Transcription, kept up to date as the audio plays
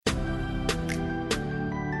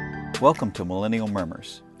Welcome to Millennial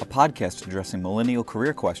Murmurs, a podcast addressing millennial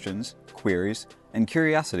career questions, queries, and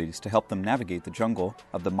curiosities to help them navigate the jungle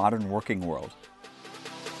of the modern working world.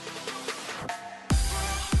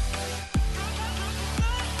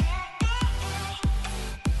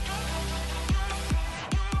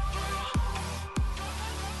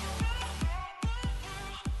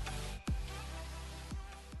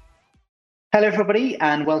 Hello, everybody,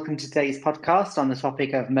 and welcome to today's podcast on the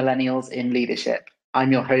topic of millennials in leadership.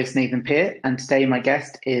 I'm your host, Nathan Peart, and today my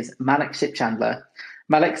guest is Malik Shipchandler.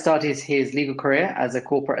 Malik started his legal career as a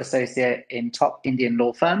corporate associate in top Indian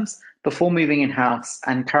law firms before moving in-house,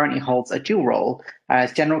 and currently holds a dual role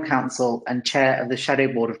as general counsel and chair of the shadow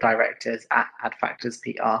board of directors at Adfactors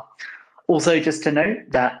PR. Also, just to note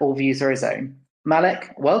that all views are his own.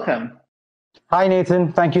 Malik, welcome. Hi,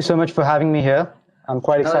 Nathan. Thank you so much for having me here. I'm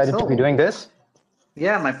quite excited to be doing this.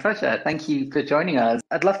 Yeah, my pleasure. Thank you for joining us.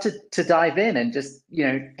 I'd love to dive in and just,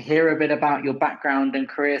 hear a bit about your background and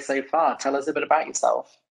career so far. Tell us a bit about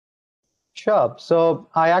yourself. Sure. So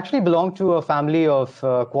I actually belong to a family of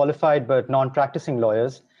qualified but non-practicing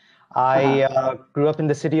lawyers. I grew up in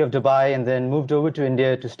the city of Dubai and then moved over to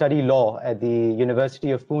India to study law at the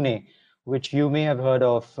University of Pune, which you may have heard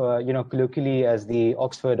of, colloquially as the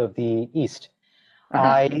Oxford of the East.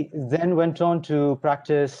 I then went on to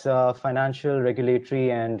practice financial, regulatory,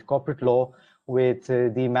 and corporate law with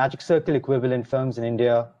the Magic Circle equivalent firms in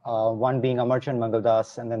India, one being Amarchand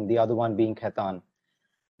Mangaldas and then the other one being Khaitan.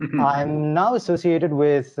 I'm now associated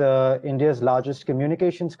with India's largest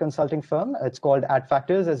communications consulting firm. It's called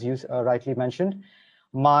Adfactors, as you rightly mentioned.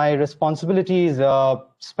 My responsibilities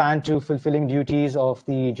span to fulfilling duties of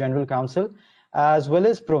the general counsel, as well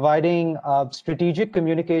as providing strategic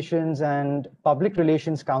communications and public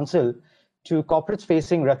relations counsel to corporates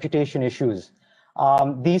facing reputation issues.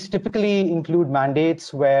 These typically include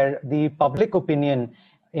mandates where the public opinion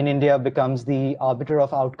in India becomes the arbiter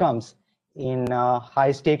of outcomes in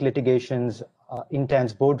high-stake litigations,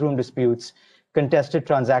 intense boardroom disputes, contested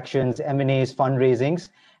transactions, M&As, fundraisings,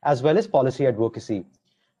 as well as policy advocacy.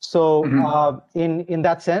 So in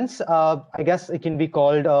that sense, I guess it can be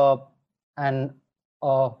called a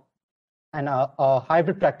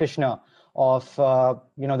hybrid practitioner of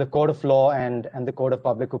the code of law and the code of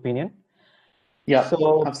public opinion. Yeah,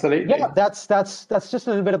 so absolutely. Yeah, that's just a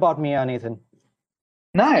little bit about me, Nathan.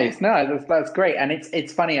 Nice, no, that's great, and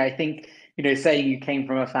it's funny. I think saying you came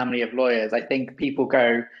from a family of lawyers. I think people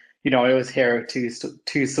go. I always hear of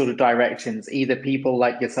two sort of directions. Either people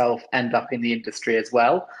like yourself end up in the industry as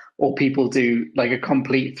well, or people do like a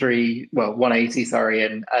complete 180,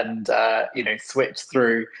 and switch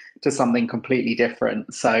through to something completely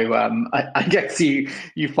different. So I guess you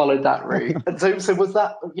followed that route. And so was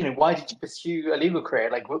that, why did you pursue a legal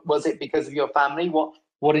career? Like, was it because of your family?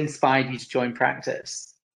 What inspired you to join practice?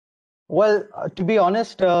 Well, to be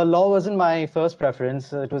honest, law wasn't my first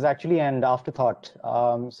preference. It was actually an afterthought.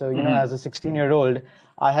 As a 16-year-old,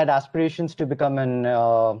 I had aspirations to become an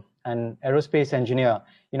aerospace engineer,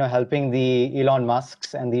 helping the Elon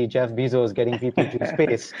Musks and the Jeff Bezos getting people to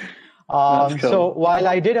space. Cool. So while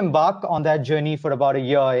I did embark on that journey for about a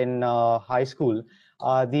year in high school,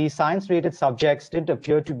 the science-related subjects didn't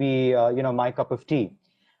appear to be, my cup of tea.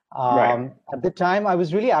 At the time, I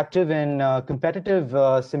was really active in competitive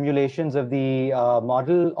simulations of the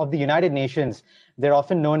model of the United Nations. They're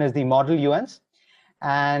often known as the Model UNs.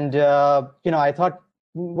 And, I thought,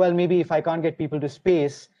 well, maybe if I can't get people to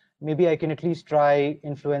space, maybe I can at least try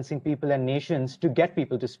influencing people and nations to get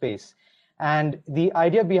people to space. And the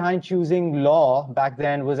idea behind choosing law back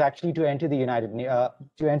then was actually to enter the United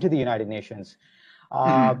Nations.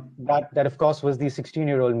 That, of course, was the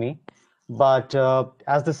 16-year-old me. But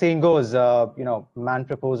as the saying goes, man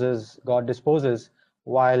proposes, God disposes.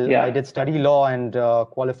 While I did study law and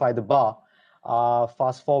qualify the bar,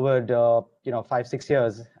 fast forward, 5-6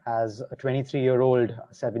 years, as a 23-year-old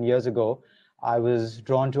 7 years ago, I was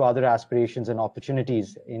drawn to other aspirations and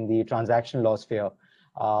opportunities in the transactional law sphere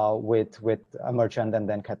with Amarchand and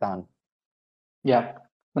then Khaitan. Yeah,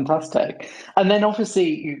 fantastic. And then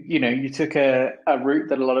obviously, you took a route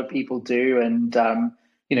that a lot of people do, and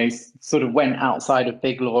sort of went outside of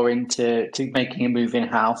big law into making a move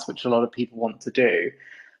in-house, which a lot of people want to do.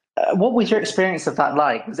 What was your experience of that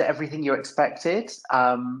like? Was it everything you expected?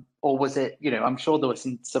 Or was it, I'm sure there were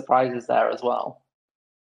some surprises there as well.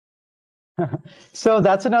 So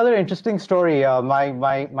that's another interesting story,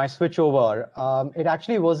 my switch over. It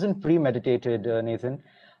actually wasn't premeditated, Nathan.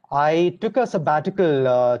 I took a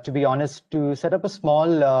sabbatical, to be honest, to set up a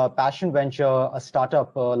small passion venture, a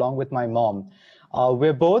startup along with my mom.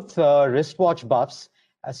 We're both wristwatch buffs,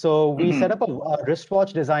 So we set up a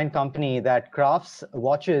wristwatch design company that crafts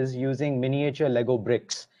watches using miniature Lego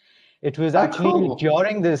bricks. It was Oh, actually cool.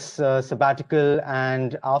 during this sabbatical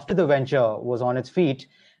and after the venture was on its feet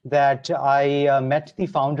that I met the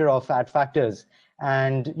founder of At Factors.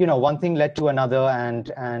 And, one thing led to another,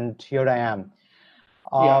 and here I am.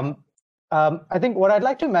 Yeah. I think what I'd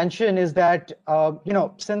like to mention is that,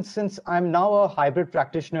 since I'm now a hybrid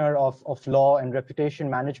practitioner of law and reputation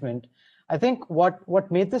management, I think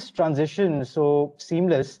what made this transition so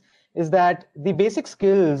seamless is that the basic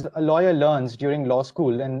skills a lawyer learns during law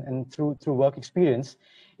school and through work experience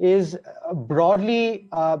is broadly,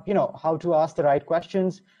 how to ask the right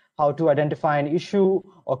questions, how to identify an issue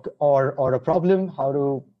or a problem, how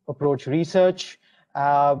to approach research,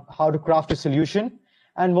 how to craft a solution,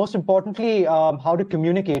 and most importantly, how to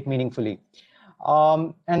communicate meaningfully.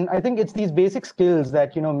 And I think it's these basic skills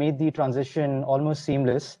that made the transition almost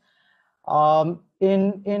seamless.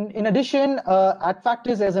 In addition, At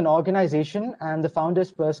Factors as an organization and the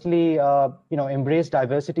founders personally, embrace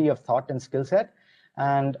diversity of thought and skill set.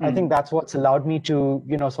 And I think that's what's allowed me to,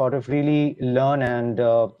 sort of really learn and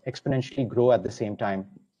exponentially grow at the same time.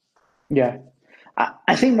 Yeah.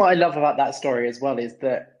 I think what I love about that story as well is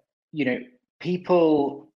that,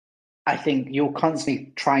 people, I think you're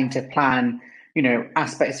constantly trying to plan,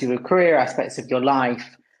 aspects of your career, aspects of your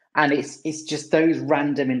life. And it's just those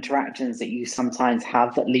random interactions that you sometimes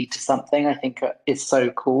have that lead to something, I think is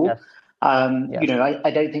so cool. Yes. Yes.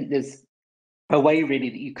 I don't think there's a way really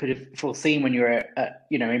that you could have foreseen when you were,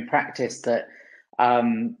 in practice that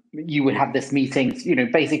you would have this meeting,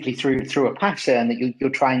 basically through a passion that you're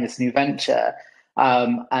trying this new venture,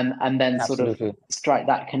 and then sort of Absolutely. strike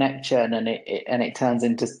that connection, and it turns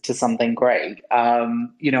into something great.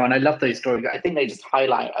 And I love those stories. I think they just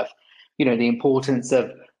highlight the importance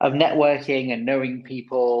of networking and knowing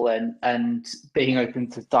people and being open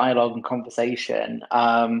to dialogue and conversation.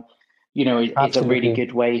 It's a really Absolutely.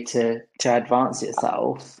 good way to advance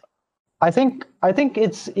yourself. I think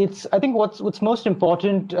what's most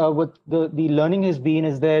important with the learning has been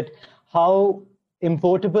is that how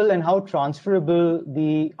importable and how transferable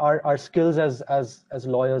our skills as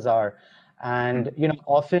lawyers are. And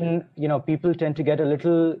often people tend to get a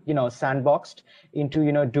little sandboxed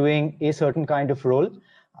into doing a certain kind of role.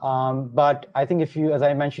 But I think as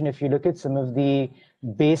I mentioned, if you look at some of the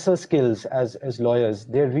baser skills as lawyers,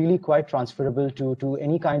 they're really quite transferable to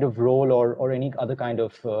any kind of role or any other kind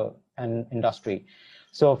of an industry.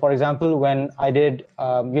 So, for example, when I did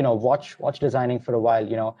watch designing for a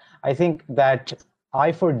while, I think that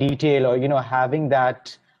eye for detail or having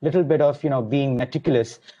that little bit of being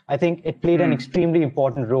meticulous, I think it played an extremely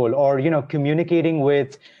important role. Or communicating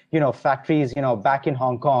with factories back in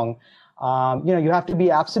Hong Kong. You have to be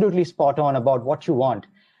absolutely spot on about what you want.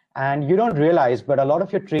 And you don't realize, but a lot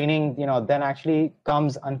of your training, then actually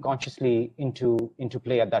comes unconsciously into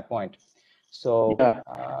play at that point. So, Yeah.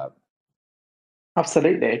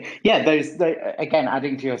 Absolutely. Yeah, those again,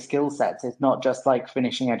 adding to your skill sets, it's not just like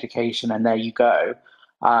finishing education and there you go.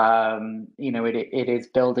 It is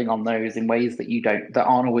building on those in ways that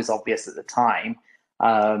aren't always obvious at the time.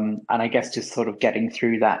 And I guess just sort of getting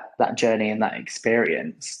through that journey and that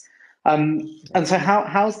experience. And so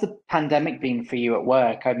how's the pandemic been for you at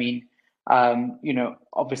work? I mean,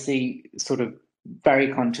 obviously sort of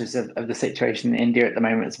very conscious of the situation in India at the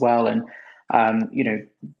moment as well. And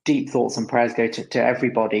deep thoughts and prayers go to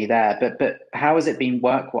everybody there. But how has it been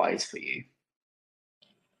work-wise for you?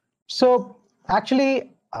 So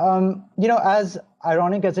actually, as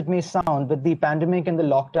ironic as it may sound, but the pandemic and the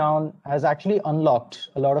lockdown has actually unlocked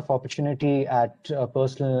a lot of opportunity at a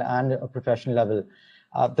personal and a professional level.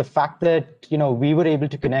 The fact that we were able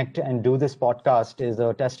to connect and do this podcast is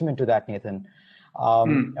a testament to that, Nathan.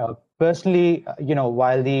 Personally,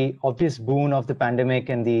 while the obvious boon of the pandemic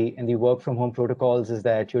and the work from home protocols is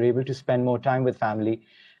that you're able to spend more time with family,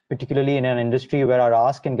 particularly in an industry where our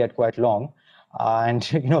hours can get quite long. And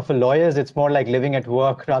for lawyers, it's more like living at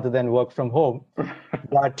work rather than work from home.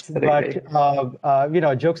 But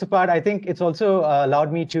jokes apart, I think it's also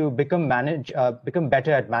allowed me to become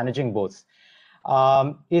better at managing both.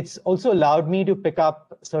 It's also allowed me to pick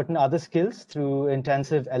up certain other skills through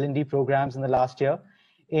intensive L&D programs in the last year.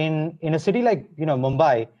 In a city like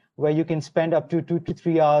Mumbai, where you can spend up to 2 to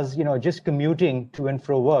 3 hours just commuting to and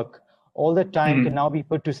fro work, all that time can now be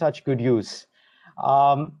put to such good use.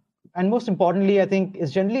 And most importantly, I think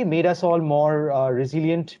it's generally made us all more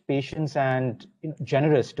resilient, patient, and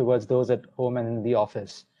generous towards those at home and in the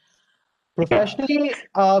office. Professionally,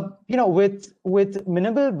 with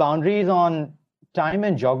minimal boundaries on time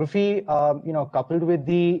and geography, coupled with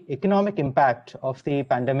the economic impact of the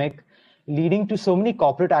pandemic, leading to so many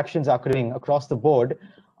corporate actions occurring across the board.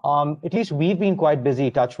 At least we've been quite busy,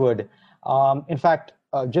 touch wood. In fact,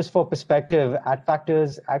 just for perspective,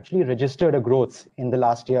 Adfactors actually registered a growth in the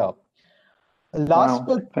last year. Last Wow,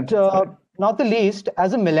 but fantastic. not the least,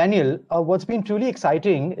 as a millennial, what's been truly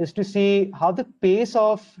exciting is to see how the pace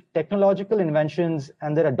of technological inventions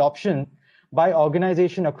and their adoption by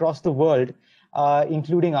organization across the world,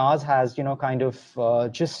 including ours, has kind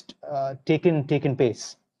of just taken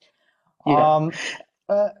pace. Yeah.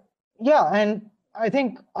 Uh, yeah, and I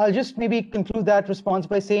think I'll just maybe conclude that response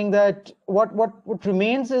by saying that what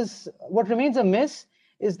remains amiss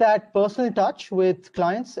is that personal touch with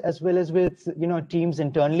clients as well as with teams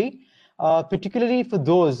internally, particularly for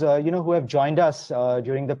those who have joined us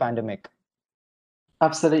during the pandemic.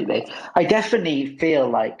 Absolutely. I definitely feel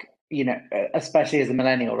like, especially as a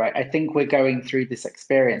millennial, right? I think we're going through this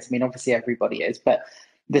experience. I mean, obviously everybody is, but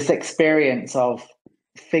this experience of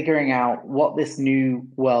figuring out what this new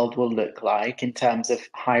world will look like in terms of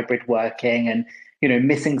hybrid working and,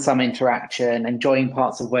 missing some interaction, enjoying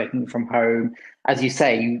parts of working from home. As you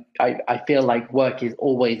say, I feel like work is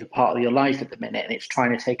always a part of your life at the minute, and it's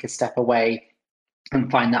trying to take a step away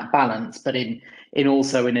and find that balance, but in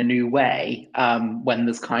also in a new way, when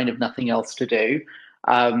there's kind of nothing else to do.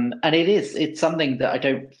 And it's something that I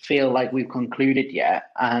don't feel like we've concluded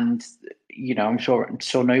yet. And I'm sure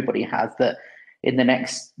nobody has, that in the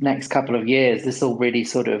next couple of years this will really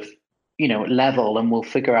sort of level, and we'll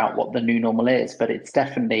figure out what the new normal is. But it's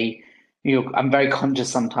definitely, I'm very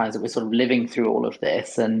conscious sometimes that we're sort of living through all of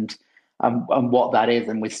this, and what that is,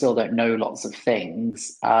 and we still don't know lots of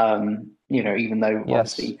things. Even though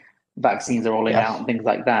Yes. obviously vaccines are rolling out and things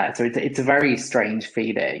like that. So it's a very strange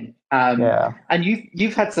feeling. Yeah. And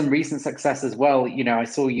you've had some recent success as well. I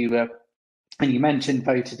saw you, and you mentioned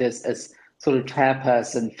voted as sort of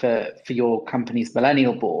chairperson for your company's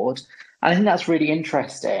millennial board. And I think that's really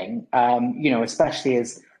interesting. Especially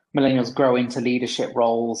as millennials grow into leadership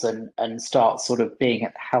roles and start sort of being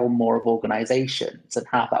at the helm more of organizations, and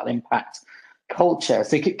how that'll impact culture.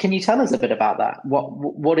 So can you tell us a bit about that?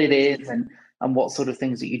 What it is, and what sort of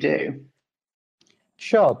things that you do?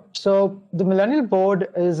 Sure. So the Millennial Board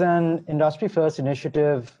is an industry-first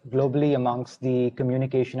initiative globally amongst the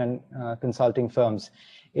communication and consulting firms.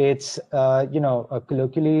 It's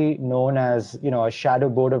colloquially known as a shadow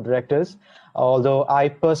board of directors, although I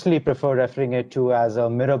personally prefer referring it to as a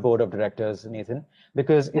mirror board of directors, Nathan,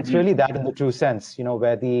 because it's really that in the true sense,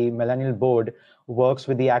 where the Millennial Board works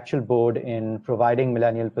with the actual board in providing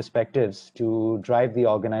millennial perspectives to drive the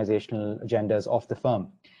organizational agendas of the firm.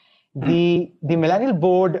 The Millennial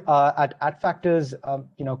Board at Adfactors,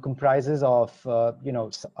 comprises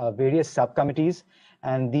of various subcommittees,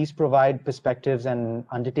 and these provide perspectives and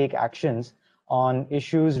undertake actions on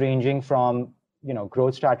issues ranging from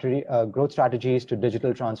growth strategies to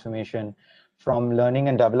digital transformation, from learning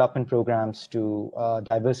and development programs to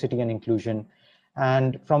diversity and inclusion,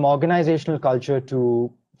 and from organizational culture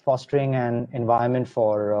to fostering an environment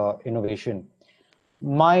for innovation.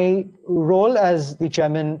 My role as the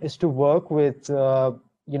chairman is to work with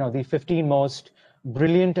the 15 most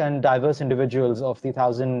brilliant and diverse individuals of the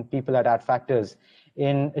 1,000 people at Adfactors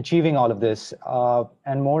in achieving all of this,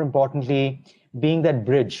 and more importantly, being that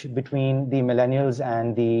bridge between the millennials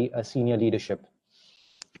and the senior leadership.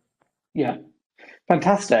 Yeah,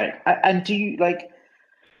 fantastic. And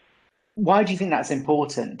why do you think that's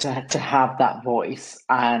important to have that voice,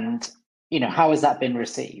 and how has that been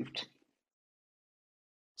received?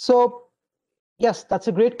 So, yes, that's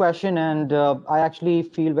a great question, and I actually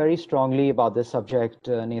feel very strongly about this subject,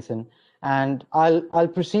 Nathan. And I'll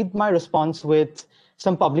proceed my response with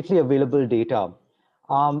some publicly available data.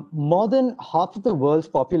 More than half of the world's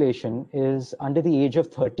population is under the age of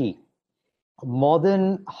 30. More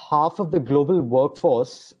than half of the global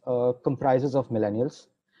workforce comprises of millennials.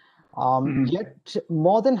 Yet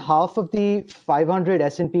more than half of the 500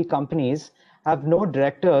 S&P companies have no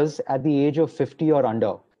directors at the age of 50 or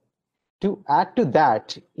under. To add to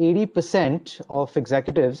that, 80% of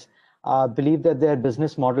executives believe that their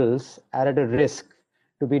business models are at a risk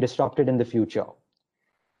to be disrupted in the future.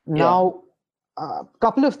 Now, a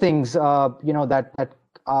couple of things, that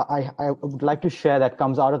I would like to share that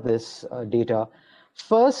comes out of this data.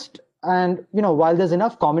 First, and while there's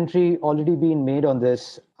enough commentary already being made on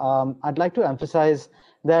this, I'd like to emphasize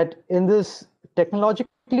that in this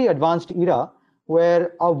technologically advanced era,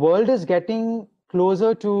 where our world is getting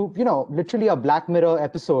closer to, literally a Black Mirror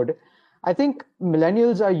episode, I think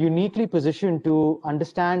millennials are uniquely positioned to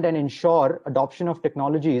understand and ensure adoption of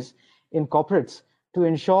technologies in corporates to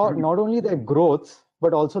ensure not only their growth,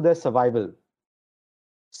 but also their survival.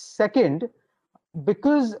 Second,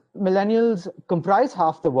 because millennials comprise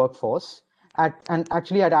half the workforce, and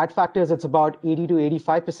actually at Adfactors, it's about 80 to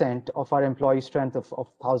 85% of our employee strength of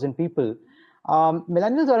 1,000 people.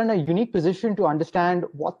 Millennials are in a unique position to understand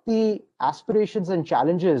what the aspirations and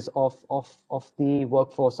challenges of the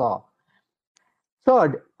workforce are.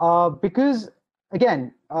 Third, because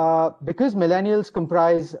millennials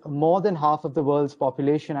comprise more than half of the world's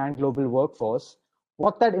population and global workforce,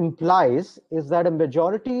 what that implies is that a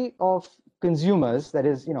majority of consumers, that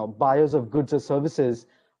is, buyers of goods or services,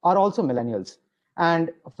 are also millennials.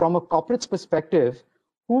 And from a corporate's perspective,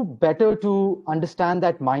 who better to understand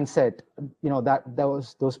that mindset, that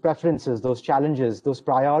those preferences, those challenges, those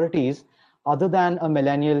priorities, other than a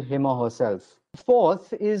millennial, him or herself.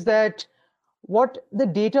 Fourth is that what the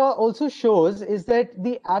data also shows is that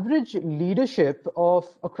the average leadership of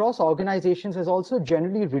across organizations has also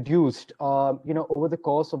generally reduced, over the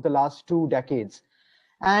course of the last 2 decades.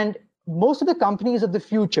 And most of the companies of the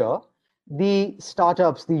future, the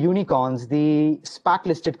startups, the unicorns, the SPAC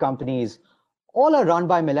listed companies, all are run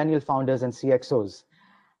by millennial founders and CXOs.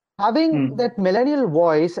 Having that millennial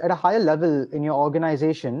voice at a higher level in your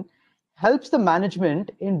organization helps the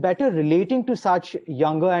management in better relating to such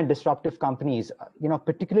younger and disruptive companies,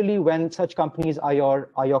 particularly when such companies are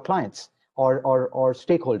your clients or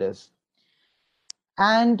stakeholders.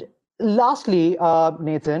 And lastly,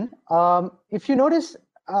 Nathan, if you notice,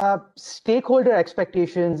 stakeholder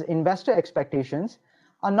expectations, investor expectations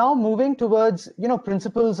are now moving towards,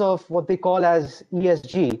 principles of what they call as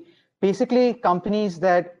ESG, basically companies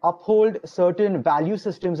that uphold certain value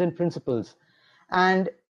systems and principles. And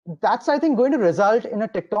that's, I think, going to result in a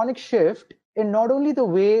tectonic shift in not only the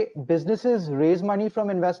way businesses raise money from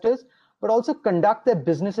investors, but also conduct their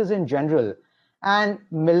businesses in general. And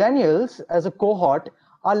millennials as a cohort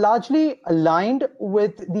are largely aligned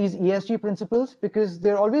with these ESG principles because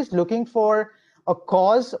they're always looking for a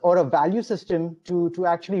cause or a value system to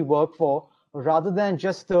actually work for, rather than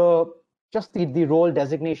just the role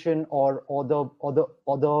designation or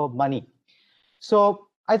the money. So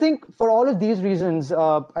I think for all of these reasons,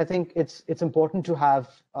 I think it's important to have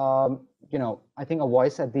I think a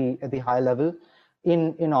voice at the high level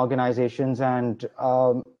in organizations. And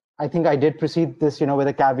I think I did precede this with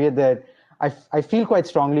a caveat that I feel quite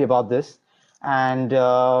strongly about this, and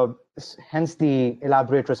hence the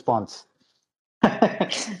elaborate response.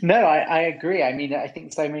 No, I agree. I mean, I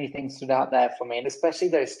think so many things stood out there for me, and especially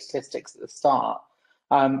those statistics at the start.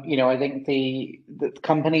 I think the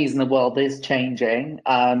companies in the world is changing,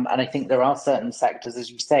 and I think there are certain sectors, as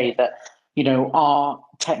you say, that are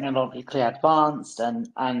technologically advanced and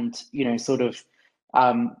sort of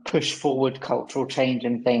push forward cultural change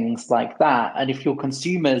and things like that. And if your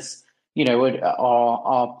consumers,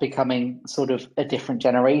 are becoming sort of a different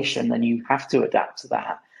generation, then you have to adapt to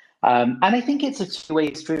that. And I think it's a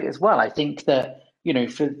two-way street as well. I think that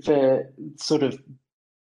for sort of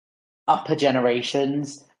upper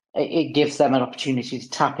generations, it gives them an opportunity to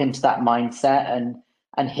tap into that mindset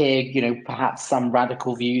and hear, perhaps some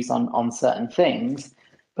radical views on certain things.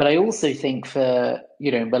 But I also think for,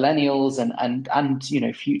 millennials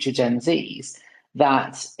and future Gen Zs,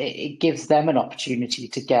 that it gives them an opportunity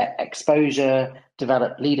to get exposure,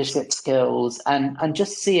 develop leadership skills, and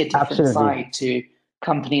just see a different Absolutely. side to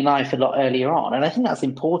company life a lot earlier on. And I think that's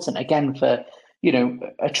important, again, for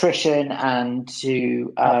attrition and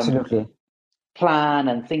to Absolutely. plan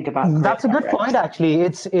and think about. That's a good point, actually.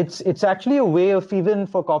 It's actually a way of even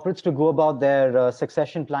for corporates to go about their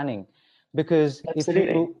succession planning, because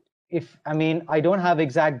if I mean, I don't have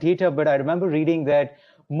exact data, but I remember reading that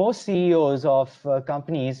most CEOs of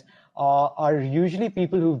companies are usually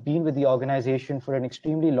people who've been with the organization for an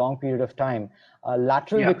extremely long period of time.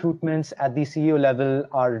 Lateral recruitments at the CEO level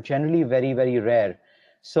are generally very, very rare.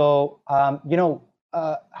 So,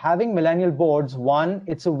 having millennial boards, one,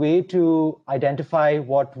 it's a way to identify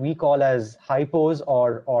what we call as hypos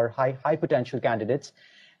or high potential candidates.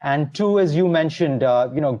 And two, as you mentioned,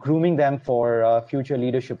 grooming them for future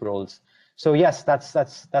leadership roles. So yes, that's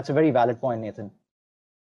a very valid point, Nathan.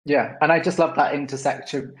 Yeah, and I just love that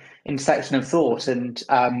intersection of thought and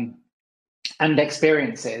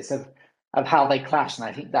experiences of how they clash. And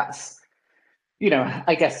I think that's,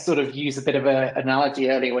 I guess sort of use a bit of an analogy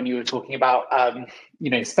earlier when you were talking about,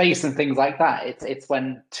 space and things like that. It's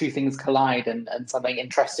when two things collide and something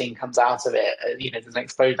interesting comes out of it. There's an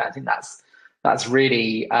explosion. I think that's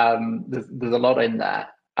really there's a lot in there.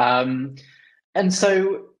 And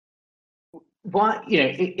so,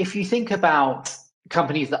 if you think about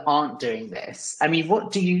companies that aren't doing this, I mean,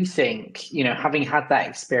 what do you think? Having had that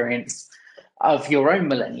experience of your own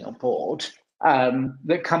millennial board,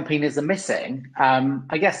 that companies are missing.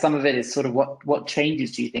 I guess some of it is sort of what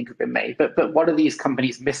changes do you think have been made, but what are these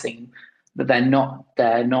companies missing that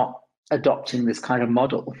they're not adopting this kind of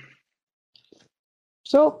model?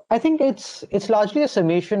 So I think it's largely a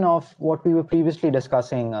summation of what we were previously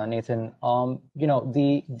discussing, Nathan.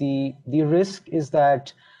 The risk is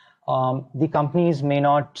that the companies may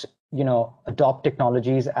not, adopt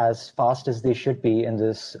technologies as fast as they should be in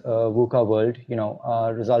this VUCA world,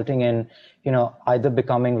 resulting in, either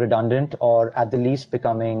becoming redundant or at the least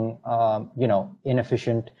becoming,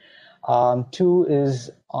 inefficient. Two is,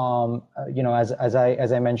 as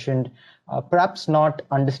I mentioned, perhaps not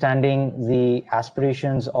understanding the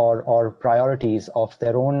aspirations or priorities of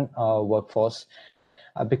their own workforce,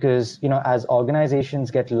 because as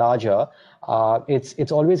organizations get larger,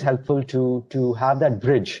 it's always helpful to have that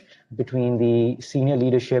bridge between the senior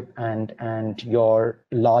leadership and your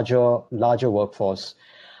larger workforce.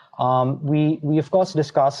 We of course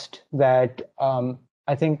discussed that.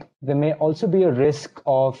 I think there may also be a risk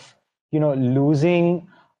of losing,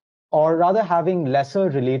 or rather having lesser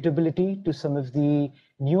relatability to some of the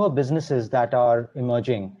newer businesses that are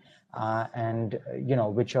emerging, and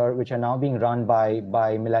which are now being run by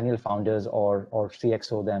millennial founders or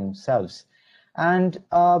CXO themselves. And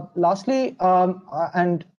lastly,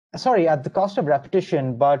 and sorry, at the cost of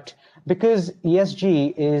repetition, but because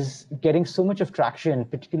ESG is getting so much of traction,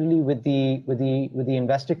 particularly with the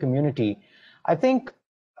investor community, I think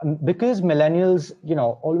because millennials,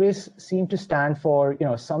 always seem to stand for,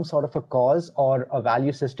 some sort of a cause or a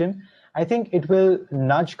value system, I think it will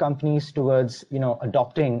nudge companies towards,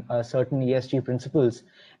 adopting certain ESG principles,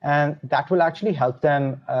 and that will actually help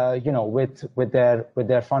them, with their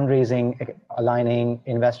fundraising, aligning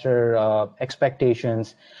investor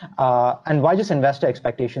expectations, and why just investor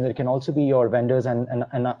expectations? It can also be your vendors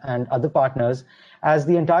and other partners as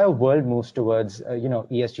the entire world moves towards,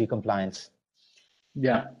 ESG compliance.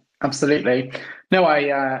 Yeah, absolutely. No,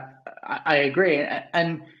 I agree.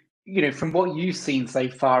 And from what you've seen so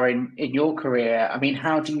far in your career, I mean,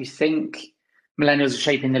 how do you think millennials are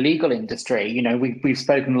shaping the legal industry? We've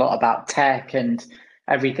spoken a lot about tech and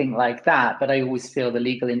everything like that, but I always feel the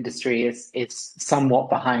legal industry is somewhat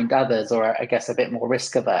behind others, or I guess a bit more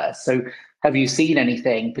risk averse. So have you seen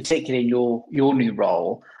anything, particularly in your new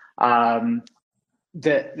role,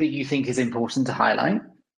 that you think is important to highlight?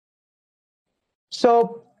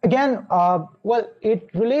 So again, well, it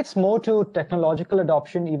relates more to technological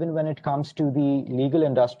adoption, even when it comes to the legal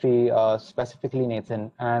industry, specifically,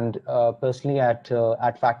 Nathan. And personally, at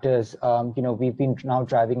Factors, we've been now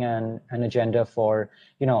driving an agenda for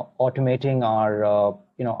automating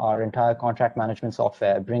our entire contract management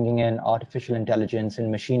software, bringing in artificial intelligence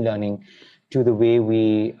and machine learning to the way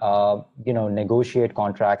we negotiate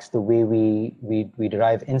contracts, the way we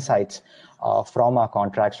derive insights from our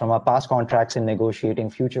contracts, from our past contracts, in negotiating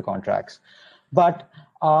future contracts. But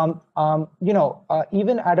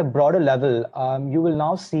even at a broader level, you will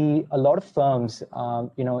now see a lot of firms,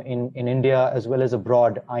 in India as well as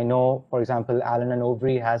abroad. I know, for example, Allen and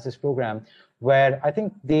Overy has this program where I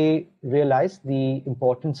think they realize the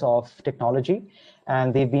importance of technology,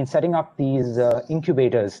 and they've been setting up these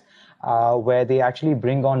incubators where they actually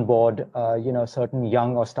bring on board, certain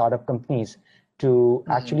young or startup companies to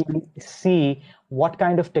actually see what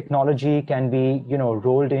kind of technology can be,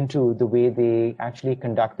 rolled into the way they actually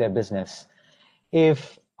conduct their business.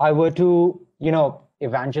 If I were to,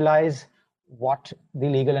 evangelize what the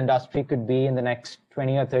legal industry could be in the next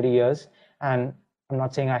 20 or 30 years, and I'm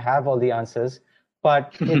not saying I have all the answers,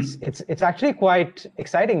 but it's actually quite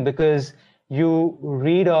exciting, because you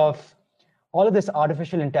read of all of this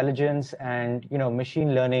artificial intelligence and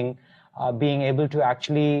machine learning being able to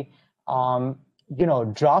actually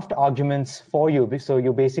draft arguments for you. So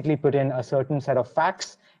you basically put in a certain set of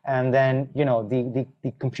facts, and then the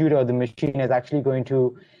computer or the machine is actually going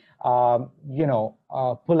to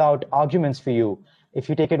pull out arguments for you. If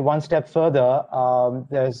you take it one step further,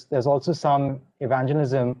 there's also some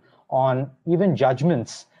evangelism on even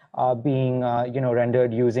judgments being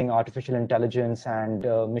rendered using artificial intelligence and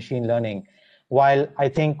machine learning. While I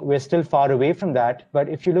think we're still far away from that, but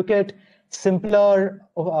if you look at simpler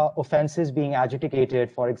offenses being adjudicated,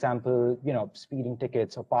 for example, speeding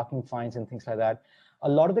tickets or parking fines and things like that, a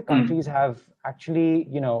lot of the countries have actually,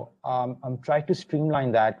 tried to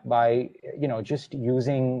streamline that by, just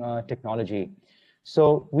using technology.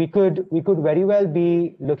 So we could very well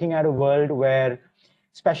be looking at a world where,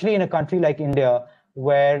 especially in a country like India,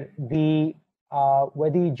 where the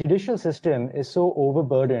judicial system is so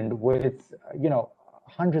overburdened with,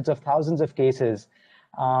 hundreds of thousands of cases.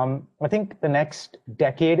 I think the next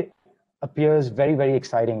decade appears very, very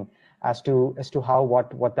exciting. as to how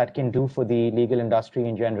what that can do for the legal industry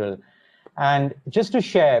in general. And just to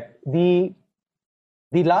share, the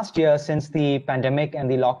last year since the pandemic and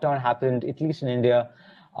the lockdown happened, at least in India,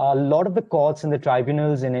 a lot of the courts and the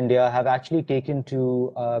tribunals in India have actually taken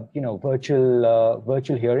to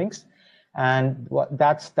virtual hearings, and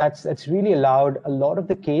that's really allowed a lot of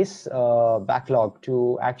the case backlog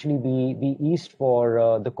to actually be eased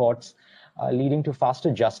for the courts, leading to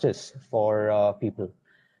faster justice for people.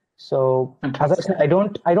 So as I said, I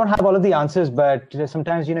don't have all of the answers, but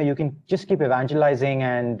sometimes you can just keep evangelizing,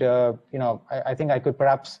 and I think I could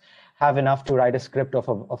perhaps have enough to write a script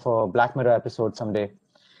of a Black Mirror episode someday.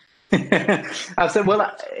 So,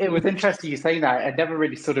 well, it was interesting you saying that. I'd never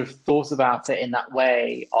really sort of thought about it in that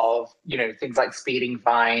way of, things like speeding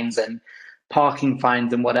fines and parking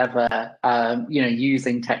fines and whatever,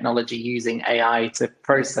 using technology, using AI to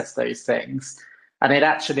process those things. And it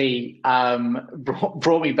actually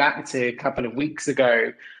brought me back to a couple of weeks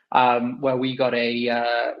ago, where we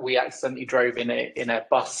accidentally drove in a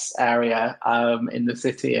bus area in the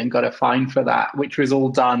city and got a fine for that, which was all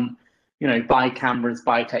done by cameras,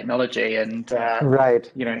 by technology. And,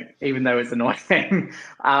 right. Even though it's annoying,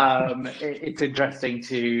 it's interesting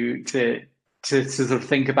to sort of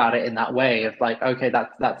think about it in that way of like, okay,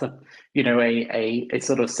 that's a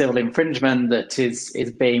sort of civil infringement that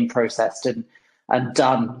is being processed and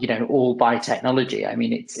done, all by technology. I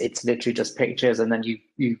mean, it's literally just pictures, and then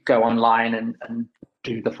you go online and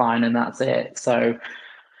do the fine, and that's it. So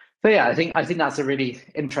yeah, I think that's a really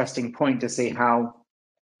interesting point to see how,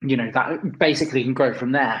 that basically can grow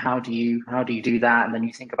from there. How do you do that? And then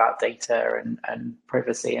you think about data and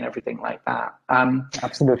privacy and everything like that.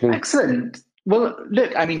 Absolutely. Excellent. Well,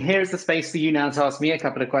 look, I mean, here's the space for you now to ask me a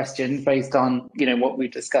couple of questions based on, what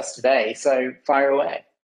we've discussed today. So fire away.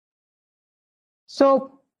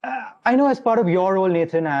 So I know as part of your role,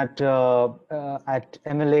 Nathan, at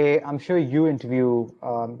MLA, I'm sure you interview,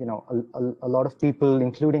 a lot of people,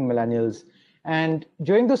 including millennials. And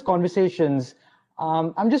during those conversations,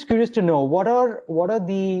 I'm just curious to know what are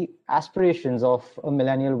the aspirations of a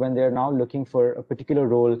millennial when they're now looking for a particular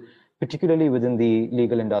role, particularly within the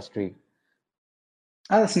legal industry?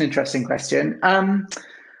 Oh, that's an interesting question.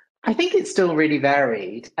 I think it's still really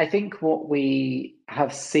varied. I think what we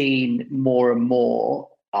have seen more and more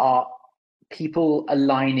are people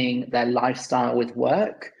aligning their lifestyle with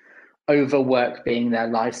work over work being their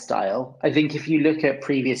lifestyle. I think if you look at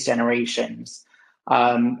previous generations,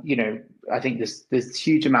 I think there's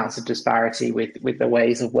huge amounts of disparity with the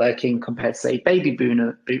ways of working compared to, say, baby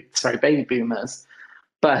boomers.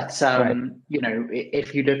 But right.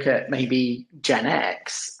 If you look at maybe Gen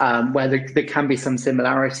X, where there can be some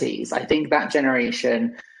similarities, I think that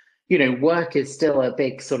generation, work is still a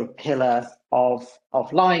big sort of pillar of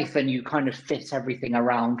life, and you kind of fit everything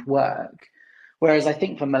around work. Whereas I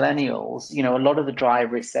think for millennials, a lot of the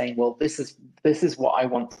driver is saying, well, this is what I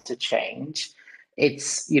want to change.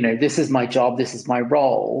 It's, this is my job, this is my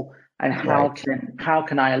role. And how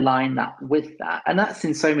can I align that with that? And that's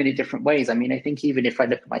in so many different ways. I mean, I think even if I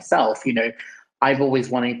look at myself, I've always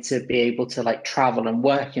wanted to be able to like travel and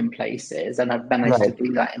work in places, and I've managed to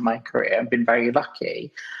do that in my career. I've been very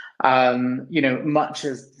lucky. Much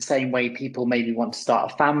as the same way people maybe want to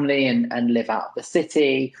start a family and live out of the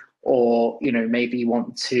city, or maybe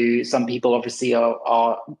some people obviously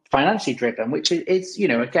are financially driven, which is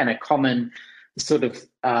again a common sort of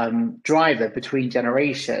driver between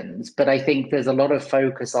generations. But I think there's a lot of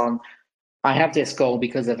focus on, I have this goal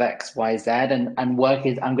because of X, Y, Z, and work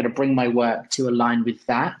is, I'm going to bring my work to align with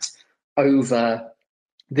that, over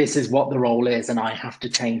this is what the role is and I have to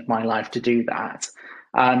change my life to do that.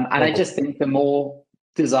 I just think the more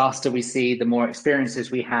disaster we see, the more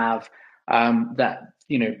experiences we have, that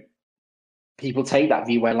people take that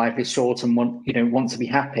view where life is short and want to be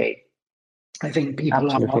happy. I think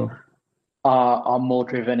people are more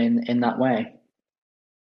driven in that way.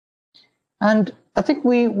 And I think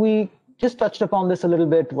we just touched upon this a little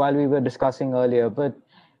bit while we were discussing earlier, but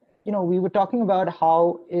we were talking about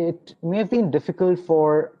how it may have been difficult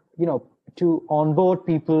for to onboard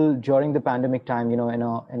people during the pandemic time, in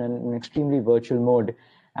an extremely virtual mode,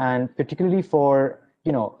 and particularly for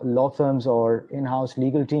law firms or in-house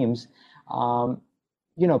legal teams.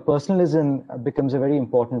 Personalism becomes a very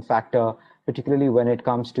important factor, particularly when it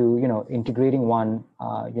comes to integrating one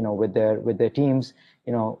with their teams,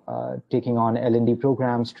 taking on L&D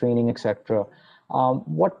programs, training, etc.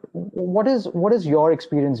 What is your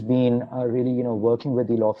experience been really working with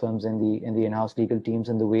the law firms and the in-house legal teams,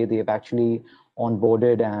 and the way they have actually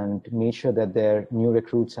onboarded and made sure that their new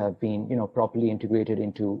recruits have been properly integrated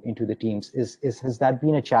into the teams? Has that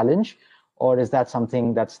been a challenge, or is that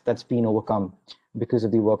something that's been overcome because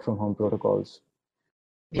of the work from home protocols?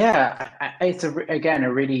 Yeah, it's again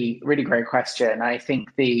a really really great question. I think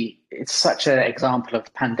it's such an example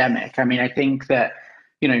of pandemic. I mean, I think that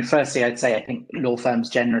firstly, I'd say I think law firms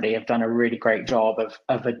generally have done a really great job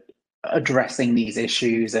of addressing these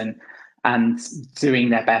issues and doing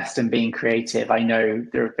their best and being creative. I know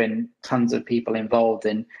there have been tons of people involved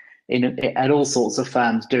in at all sorts of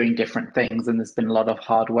firms doing different things, and there's been a lot of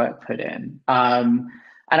hard work put in.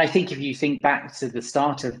 And I think if you think back to the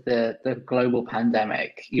start of the global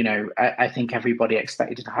pandemic, I think everybody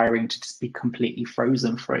expected hiring to just be completely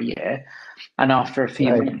frozen for a year. And after a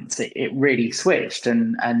few Right. months, it really switched,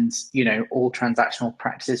 and all transactional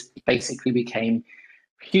practices basically became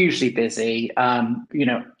hugely busy,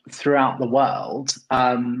 throughout the world.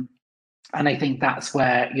 And I think that's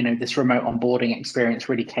where this remote onboarding experience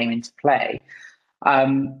really came into play.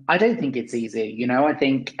 I don't think it's easy. I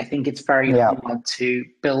think it's very Yeah, hard to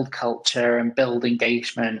build culture and build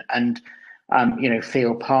engagement and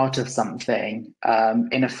feel part of something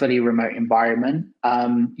in a fully remote environment.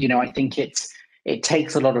 I think it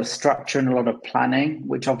takes a lot of structure and a lot of planning,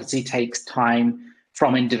 which obviously takes time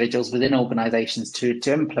from individuals within organizations to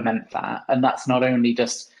implement that. And that's not only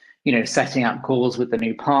just setting up calls with the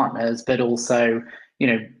new partners, but also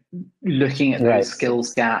looking at those right.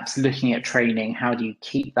 skills gaps, looking at training. How do you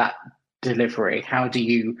keep that delivery? How do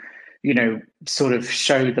you sort of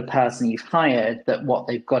show the person you've hired that what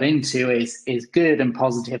they've got into is good and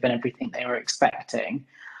positive and everything they were expecting?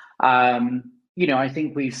 I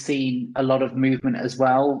think we've seen a lot of movement as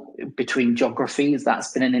well between geographies.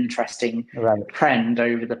 That's been an interesting Right. trend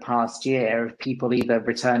over the past year of people either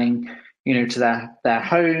returning, to their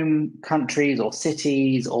home countries or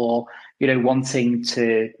cities, or wanting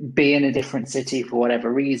to be in a different city for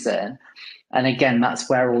whatever reason. And again, that's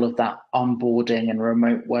where all of that onboarding and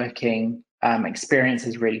remote working experience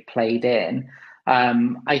has really played in.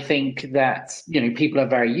 I think that people are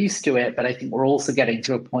very used to it, but I think we're also getting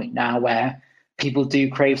to a point now where people do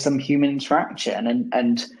crave some human interaction, and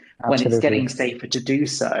when it's Absolutely. getting safer to do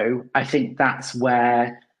so, I think that's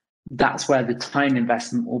where the time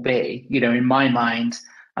investment will be. In my mind,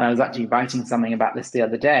 and I was actually writing something about this the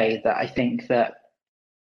other day, that I think that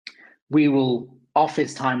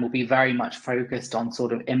office time will be very much focused on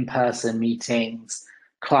sort of in-person meetings,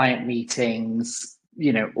 client meetings,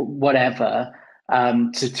 whatever,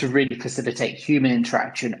 to really facilitate human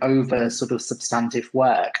interaction over sort of substantive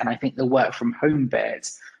work. And I think the work from home bit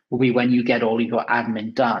will be when you get all of your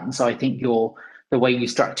admin done. So I think the way you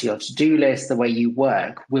structure your to-do list, the way you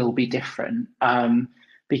work will be different.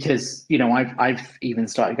 Because I've even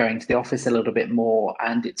started going to the office a little bit more,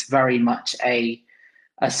 and it's very much a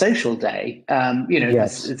social day.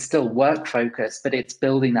 Yes, It's still work focused, but it's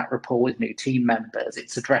building that rapport with new team members.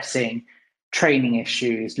 It's addressing training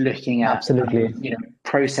issues, looking at absolutely.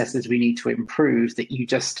 processes we need to improve that you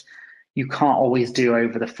can't always do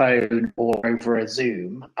over the phone or over a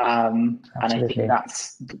Zoom. And I think Absolutely.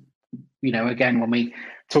 that's again, when we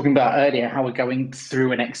talking about earlier how we're going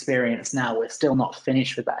through an experience now, we're still not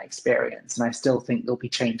finished with that experience, and I still think there'll be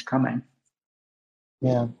change coming.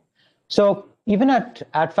 Yeah. So even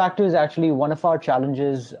at Factors, actually, one of our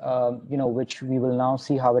challenges, which we will now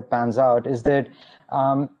see how it pans out, is that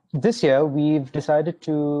this year we've decided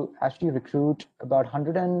to actually recruit about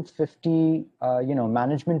 150,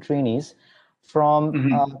 management trainees from,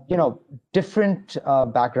 different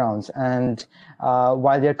backgrounds. And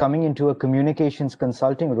while they're coming into a communications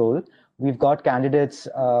consulting role, we've got candidates,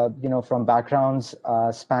 from backgrounds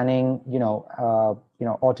spanning,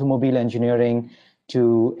 automobile engineering,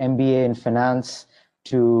 to MBA in finance,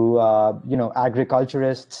 to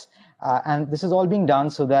agriculturists, and this is all being done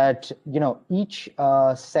so that each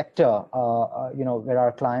sector where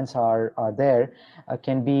our clients are there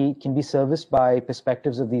can be serviced by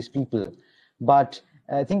perspectives of these people. But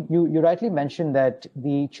I think you rightly mentioned that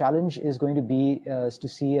the challenge is going to be to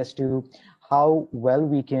see as to how well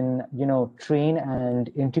we can train and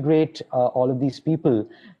integrate all of these people,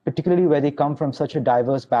 particularly where they come from such a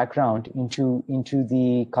diverse background, into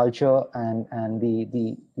the culture and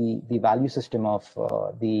the value system of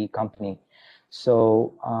the company.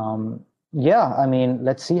 So yeah, I mean,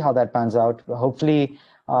 let's see how that pans out. Hopefully,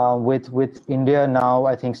 with India now,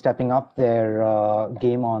 I think stepping up their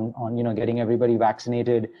game on getting everybody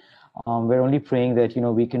vaccinated. We're only praying that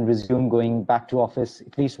we can resume going back to office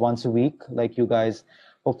at least once a week, like you guys,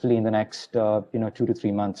 hopefully in the next 2 to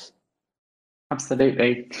 3 months.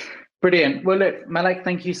 Absolutely. Brilliant. Well, look, Malek,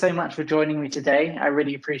 thank you so much for joining me today. I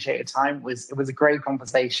really appreciate your time. It was a great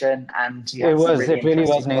conversation, and you had some really It really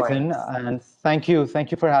was, interesting Nathan. points. And thank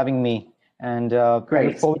you for having me. And I look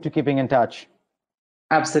Great. forward to keeping in touch.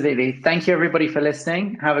 Absolutely. Thank you, everybody, for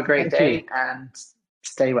listening. Have a great day and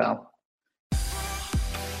stay well.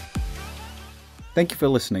 Thank you for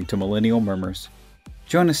listening to Millennial Murmurs.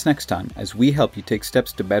 Join us next time as we help you take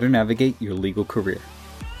steps to better navigate your legal career.